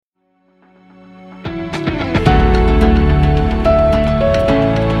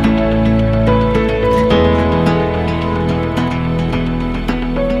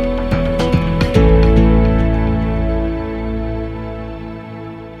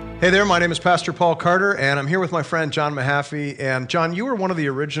Hey there, my name is Pastor Paul Carter, and I'm here with my friend John Mahaffey. And John, you were one of the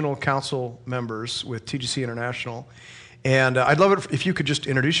original council members with TGC International. And I'd love it if you could just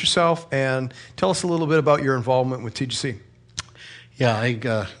introduce yourself and tell us a little bit about your involvement with TGC. Yeah,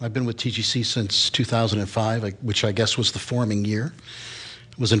 I've been with TGC since 2005, which I guess was the forming year.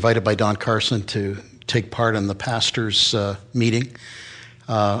 I was invited by Don Carson to take part in the pastors' meeting.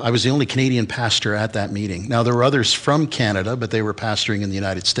 I was the only Canadian pastor at that meeting. Now, there were others from Canada, but they were pastoring in the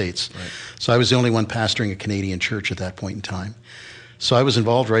United States. Right. So I was the only one pastoring a Canadian church at that point in time. So I was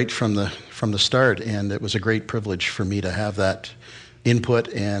involved right from the start, and it was a great privilege for me to have that input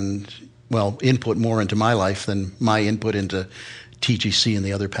and, well, input more into my life than my input into TGC and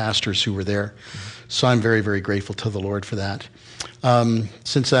the other pastors who were there. Mm-hmm. So I'm very, very grateful to the Lord for that.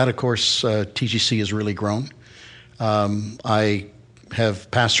 Since that, of course, TGC has really grown. I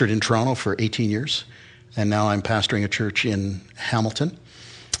have pastored in Toronto for 18 years, and now I'm pastoring a church in Hamilton.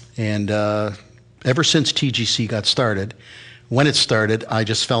 And ever since TGC got started, when it started, I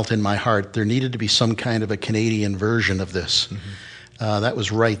just felt in my heart there needed to be some kind of a Canadian version of this. Mm-hmm. That was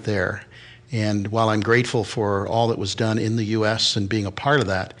right there. And while I'm grateful for all that was done in the U.S. and being a part of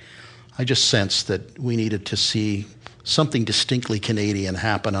that, I just sensed that we needed to see something distinctly Canadian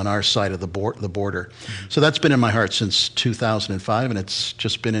happen on our side of the border. Mm-hmm. So that's been in my heart since 2005, and it's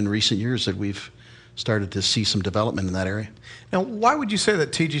just been in recent years that we've started to see some development in that area. Now, why would you say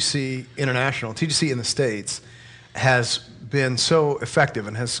that TGC International, TGC in the States, has been so effective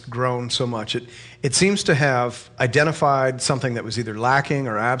and has grown so much? It seems to have identified something that was either lacking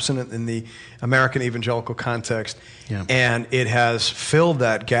or absent in the American evangelical context, yeah, and it has filled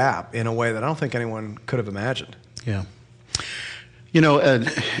that gap in a way that I don't think anyone could have imagined. Yeah.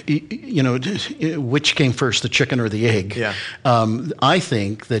 Which came first, the chicken or the egg? Yeah. I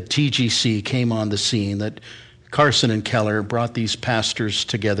think that TGC came on the scene, that Carson and Keller brought these pastors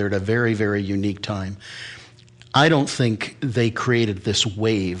together at a very, very unique time. I don't think they created this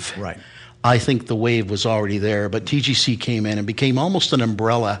wave. Right. I think the wave was already there, but TGC came in and became almost an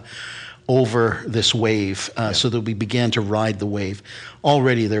umbrella over this wave, so that we began to ride the wave.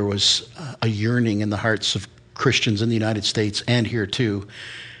 Already there was a yearning in the hearts of Christians in the United States and here too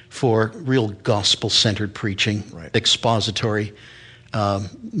for real gospel-centered preaching, right, expository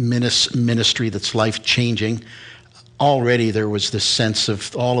ministry that's life-changing. Already there was this sense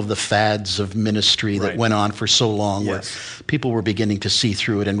of all of the fads of ministry that went on for so long, where people were beginning to see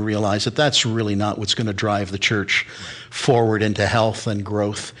through it and realize that that's really not what's going to drive the church forward into health and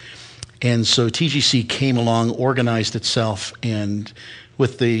growth. And so TGC came along, organized itself, and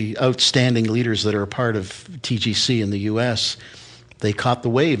with the outstanding leaders that are a part of TGC in the U.S., they caught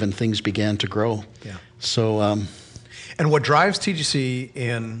the wave and things began to grow. Yeah. So, and what drives TGC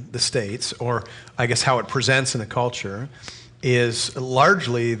in the States, or I guess how it presents in the culture, is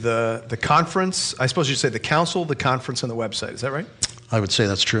largely the conference. I suppose you'd say the council, the conference, and the website. Is that right? I would say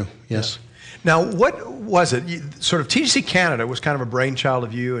that's true. Yes. Yeah. Now, what was it? Sort of TGC Canada was kind of a brainchild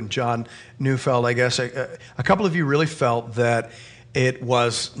of you and John Neufeld, I guess. A couple of you really felt that it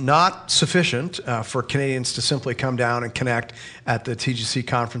was not sufficient for Canadians to simply come down and connect at the TGC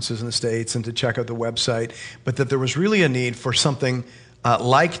conferences in the States and to check out the website, but that there was really a need for something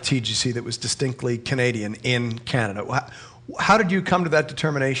like TGC that was distinctly Canadian in Canada. How did you come to that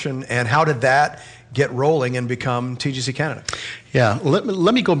determination, and how did that get rolling and become TGC Canada? Yeah,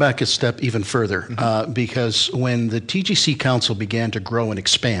 let me go back a step even further, because when the TGC Council began to grow and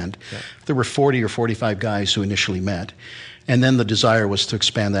expand, there were 40 or 45 guys who initially met. And then the desire was to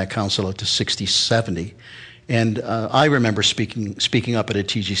expand that council out to 60, 70. And I remember speaking up at a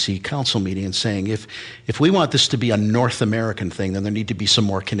TGC council meeting and saying, if we want this to be a North American thing, then there need to be some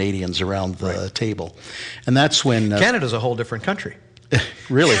more Canadians around the table. And that's when... Canada's a whole different country.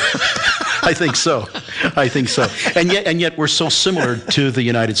 Really? I think so. And yet we're so similar to the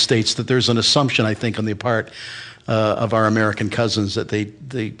United States that there's an assumption, I think, on the part of our American cousins that they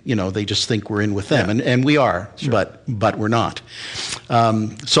just think we're in with them, and we are, but we're not.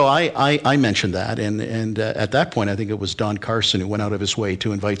 So I mentioned that, and at that point I think it was Don Carson who went out of his way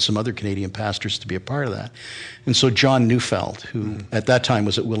to invite some other Canadian pastors to be a part of that, and so John Neufeld, who at that time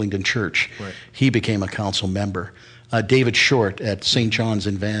was at Willingdon Church, he became a council member. David Short at St. John's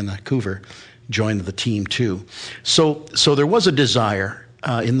in Vancouver joined the team too. So there was a desire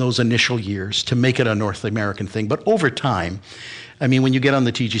in those initial years to make it a North American thing. But over time, I mean, when you get on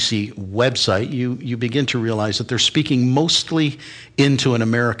the TGC website, you begin to realize that they're speaking mostly into an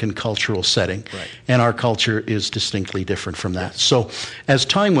American cultural setting. Right. And our culture is distinctly different from that. So as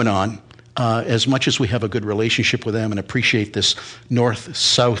time went on, as much as we have a good relationship with them and appreciate this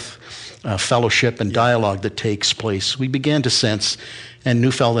North-South fellowship and dialogue that takes place, we began to sense, and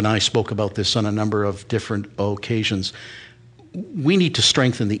Neufeld and I spoke about this on a number of different occasions, we need to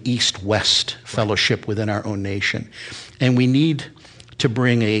strengthen the East-West fellowship within our own nation. And we need to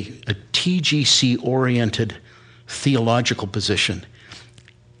bring a TGC-oriented theological position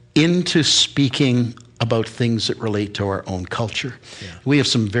into speaking about things that relate to our own culture. Yeah. We have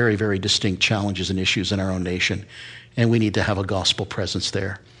some very, very distinct challenges and issues in our own nation, and we need to have a gospel presence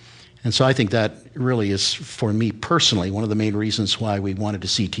there. And so I think that really is, for me personally, one of the main reasons why we wanted to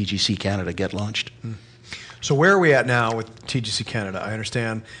see TGC Canada get launched. So where are we at now with TGC Canada? I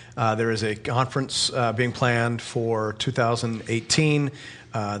understand there is a conference being planned for 2018.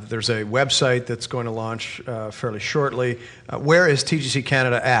 There's a website that's going to launch fairly shortly. Where is TGC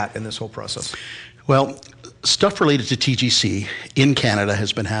Canada at in this whole process? Well, stuff related to TGC in Canada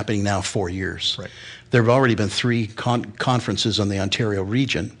has been happening now 4 years. Right. There have already been 3 conferences on the Ontario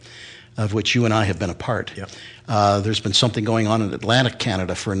region, of which you and I have been a part. Yep. There's been something going on in Atlantic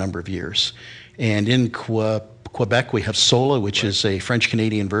Canada for a number of years. And in Quebec, we have SOLA, which is a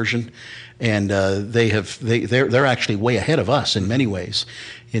French-Canadian version, and they're actually way ahead of us in many ways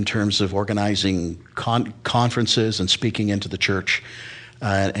in terms of organizing conferences and speaking into the church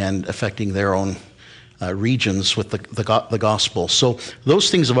and affecting their own regions with the gospel. So those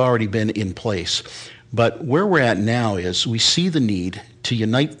things have already been in place. But where we're at now is we see the need to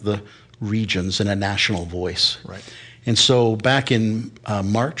unite the regions in a national voice. Right. And so back in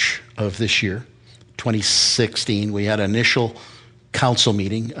March of this year, 2016, we had an initial council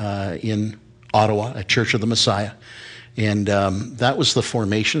meeting in Ottawa at Church of the Messiah. And that was the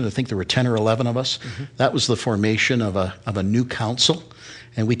formation. I think there were 10 or 11 of us. Mm-hmm. That was the formation of a new council.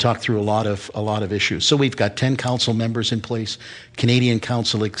 And we talked through a lot of issues. So we've got 10 council members in place. Canadian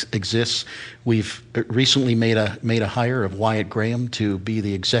Council exists. We've recently made a hire of Wyatt Graham to be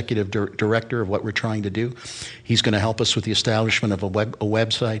the executive director of what we're trying to do. He's going to help us with the establishment of a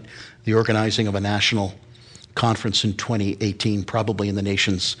website, the organizing of a national conference in 2018, probably in the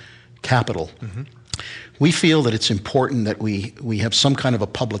nation's capital. Mm-hmm. We feel that it's important that we have some kind of a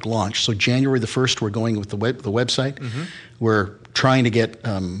public launch. So January the 1st, we're going with the website. Mm-hmm. We're trying to get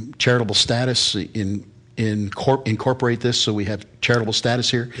charitable status incorporate this so we have charitable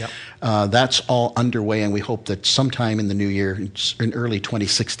status here. Yep. That's all underway, and we hope that sometime in the new year, in early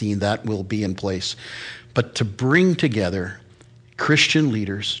 2016, that will be in place. But to bring together Christian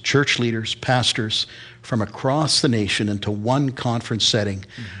leaders, church leaders, pastors from across the nation into one conference setting,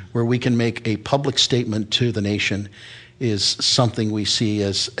 mm-hmm. where we can make a public statement to the nation is something we see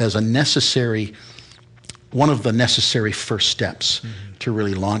as a necessary, one of the necessary first steps mm-hmm. to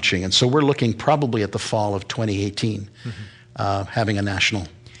really launching. And so we're looking probably at the fall of 2018, mm-hmm. Having a national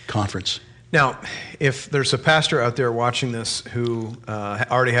conference. Now, if there's a pastor out there watching this who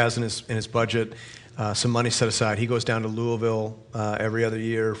already has in his budget some money set aside, he goes down to Louisville every other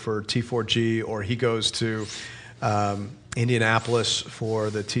year for T4G, or he goes to Indianapolis for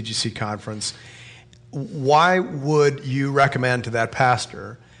the TGC conference, why would you recommend to that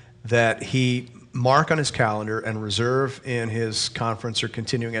pastor that he mark on his calendar and reserve in his conference or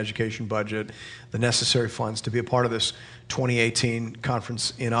continuing education budget the necessary funds to be a part of this 2018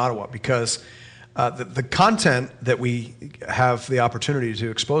 conference in Ottawa? Because the content that we have the opportunity to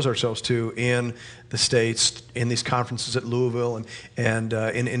expose ourselves to in the States, in these conferences at Louisville and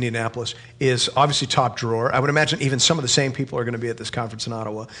in Indianapolis, is obviously top drawer. I would imagine even some of the same people are going to be at this conference in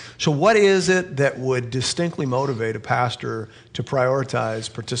Ottawa. So what is it that would distinctly motivate a pastor to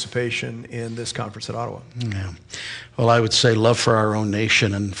prioritize participation in this conference at Ottawa? Yeah. Well, I would say love for our own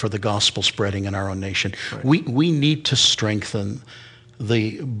nation and for the gospel spreading in our own nation. Right. We need to strengthen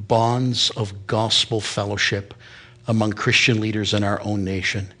the bonds of gospel fellowship among Christian leaders in our own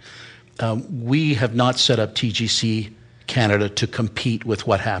nation. We have not set up TGC Canada to compete with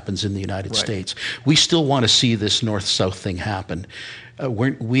what happens in the United States. We still want to see this North-South thing happen.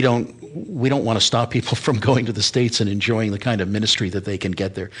 We don't want to stop people from going to the States and enjoying the kind of ministry that they can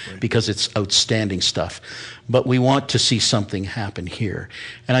get there, because it's outstanding stuff. But we want to see something happen here.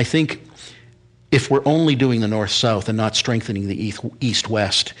 And I think if we're only doing the North-South and not strengthening the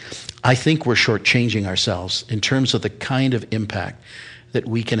East-West, I think we're shortchanging ourselves in terms of the kind of impact that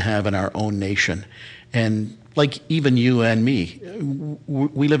we can have in our own nation. And like even you and me,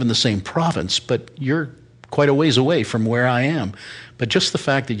 we live in the same province, but you're quite a ways away from where I am. But just the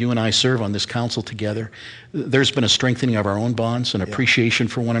fact that you and I serve on this council together, there's been a strengthening of our own bonds, an appreciation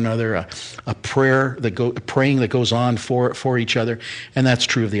for one another, a praying that goes on for each other, and that's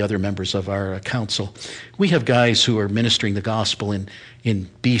true of the other members of our council. We have guys who are ministering the gospel in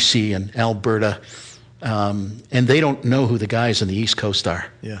BC and Alberta, and they don't know who the guys on the East Coast are.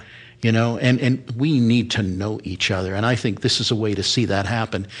 Yeah. You know, and we need to know each other. And I think this is a way to see that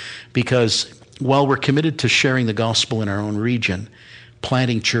happen, because while we're committed to sharing the gospel in our own region,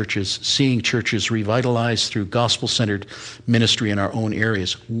 planting churches, seeing churches revitalized through gospel-centered ministry in our own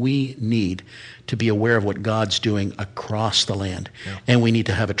areas, we need to be aware of what God's doing across the land. Yeah. And we need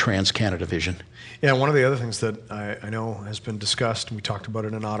to have a trans-Canada vision. Yeah, one of the other things that I know has been discussed, and we talked about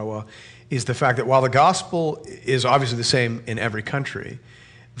it in Ottawa, is the fact that while the gospel is obviously the same in every country,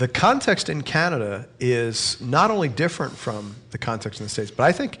 the context in Canada is not only different from the context in the States, but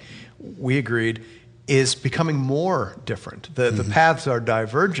I think we agreed is becoming more different. The paths are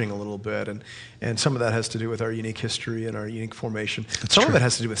diverging a little bit, and some of that has to do with our unique history and our unique formation. Some of it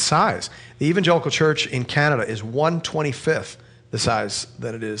has to do with size. The evangelical church in Canada is 1/25 the size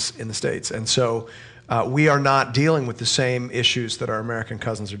that it is in the States. And so we are not dealing with the same issues that our American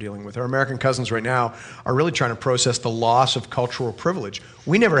cousins are dealing with. Our American cousins right now are really trying to process the loss of cultural privilege.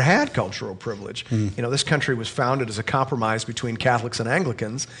 We never had cultural privilege. You know, this country was founded as a compromise between Catholics and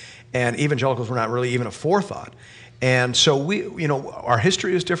Anglicans, and evangelicals were not really even a forethought. And so our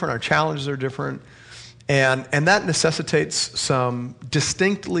history is different, our challenges are different, and that necessitates some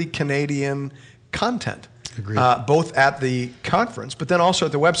distinctly Canadian content. Both at the conference, but then also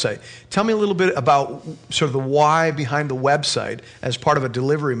at the website. Tell me a little bit about sort of the why behind the website as part of a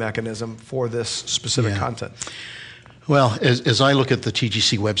delivery mechanism for this specific content. Well, as I look at the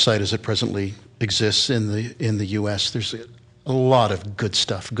TGC website as it presently exists in the U.S., there's a lot of good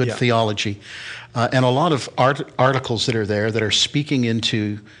stuff, good theology, and a lot of articles that are there that are speaking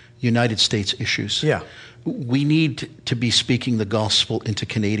into United States issues. Yeah. We need to be speaking the gospel into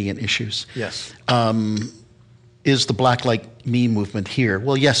Canadian issues. Yes. Is the Black Like Me movement here?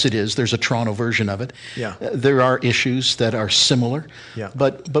 Well, yes, it is. There's a Toronto version of it. Yeah. There are issues that are similar,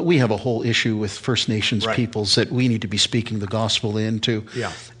 but we have a whole issue with First Nations peoples that we need to be speaking the gospel into.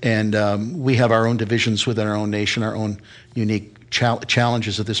 Yeah. And we have our own divisions within our own nation, our own unique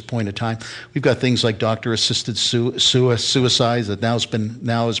challenges at this point in time. We've got things like doctor-assisted suicides that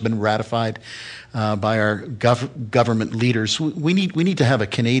now has been ratified by our government leaders. We need to have a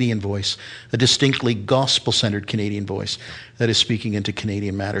Canadian voice, a distinctly gospel-centered Canadian voice that is speaking into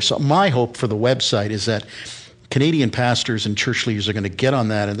Canadian matters. So my hope for the website is that Canadian pastors and church leaders are going to get on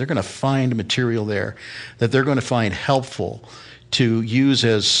that, and they're going to find material there that they're going to find helpful to use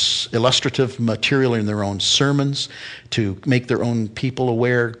as illustrative material in their own sermons, to make their own people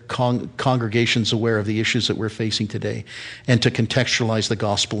aware, congregations aware of the issues that we're facing today, and to contextualize the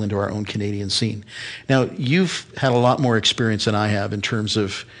gospel into our own Canadian scene. Now, you've had a lot more experience than I have in terms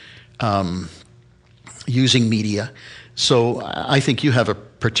of using media, so I think you have a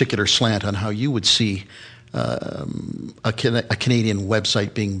particular slant on how you would see a Canadian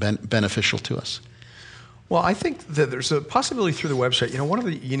website being beneficial to us. Well, I think that there's a possibility through the website. You know, one of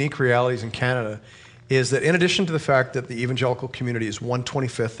the unique realities in Canada is that in addition to the fact that the evangelical community is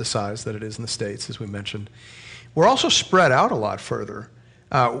 1/25 the size that it is in the States, as we mentioned, we're also spread out a lot further.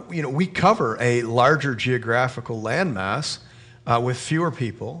 We cover a larger geographical landmass with fewer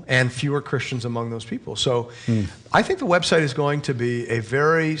people and fewer Christians among those people. So I think the website is going to be a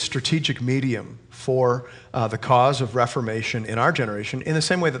very strategic medium for the cause of Reformation in our generation, in the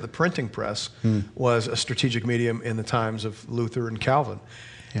same way that the printing press was a strategic medium in the times of Luther and Calvin.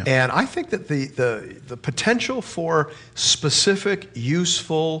 Yeah. And I think that the potential for specific,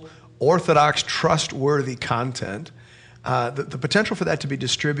 useful, orthodox, trustworthy content, the potential for that to be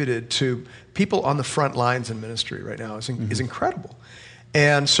distributed to people on the front lines in ministry right now is incredible.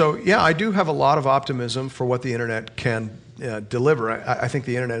 And so, yeah, I do have a lot of optimism for what the internet can deliver. I think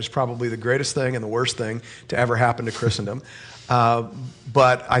the internet is probably the greatest thing and the worst thing to ever happen to Christendom.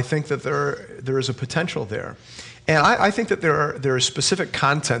 But I think that there is a potential there. And I think that there is specific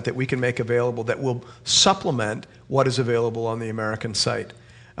content that we can make available that will supplement what is available on the American site.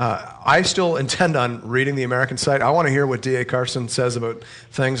 I still intend on reading the American site. I want to hear what D.A. Carson says about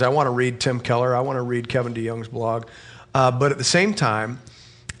things. I want to read Tim Keller. I want to read Kevin DeYoung's blog. But at the same time,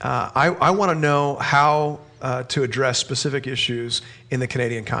 I want to know how to address specific issues in the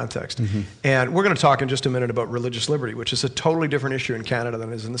Canadian context. And we're going to talk in just a minute about religious liberty, which is a totally different issue in Canada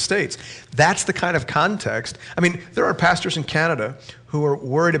than it is in the States. That's the kind of context. I mean, there are pastors in Canada who are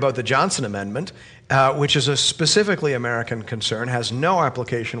worried about the Johnson Amendment, which is a specifically American concern, has no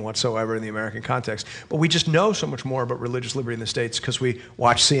application whatsoever in the American context. But we just know so much more about religious liberty in the States because we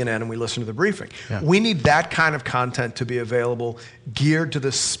watch CNN and we listen to the briefing. Yeah. We need that kind of content to be available, geared to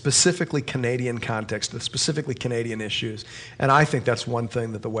the specifically Canadian context, the specifically Canadian issues. And I think that's one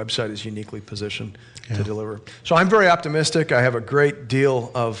thing that the website is uniquely positioned to deliver. So I'm very optimistic. I have a great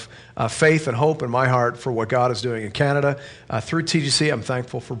deal of faith and hope in my heart for what God is doing in Canada. Through TGC, I'm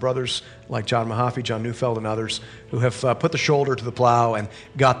thankful for brothers like John Mahaffey, John Neufeld, and others who have put the shoulder to the plow and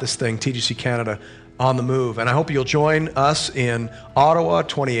got this thing, TGC Canada, on the move. And I hope you'll join us in Ottawa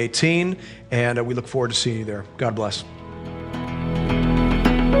 2018, and we look forward to seeing you there. God bless.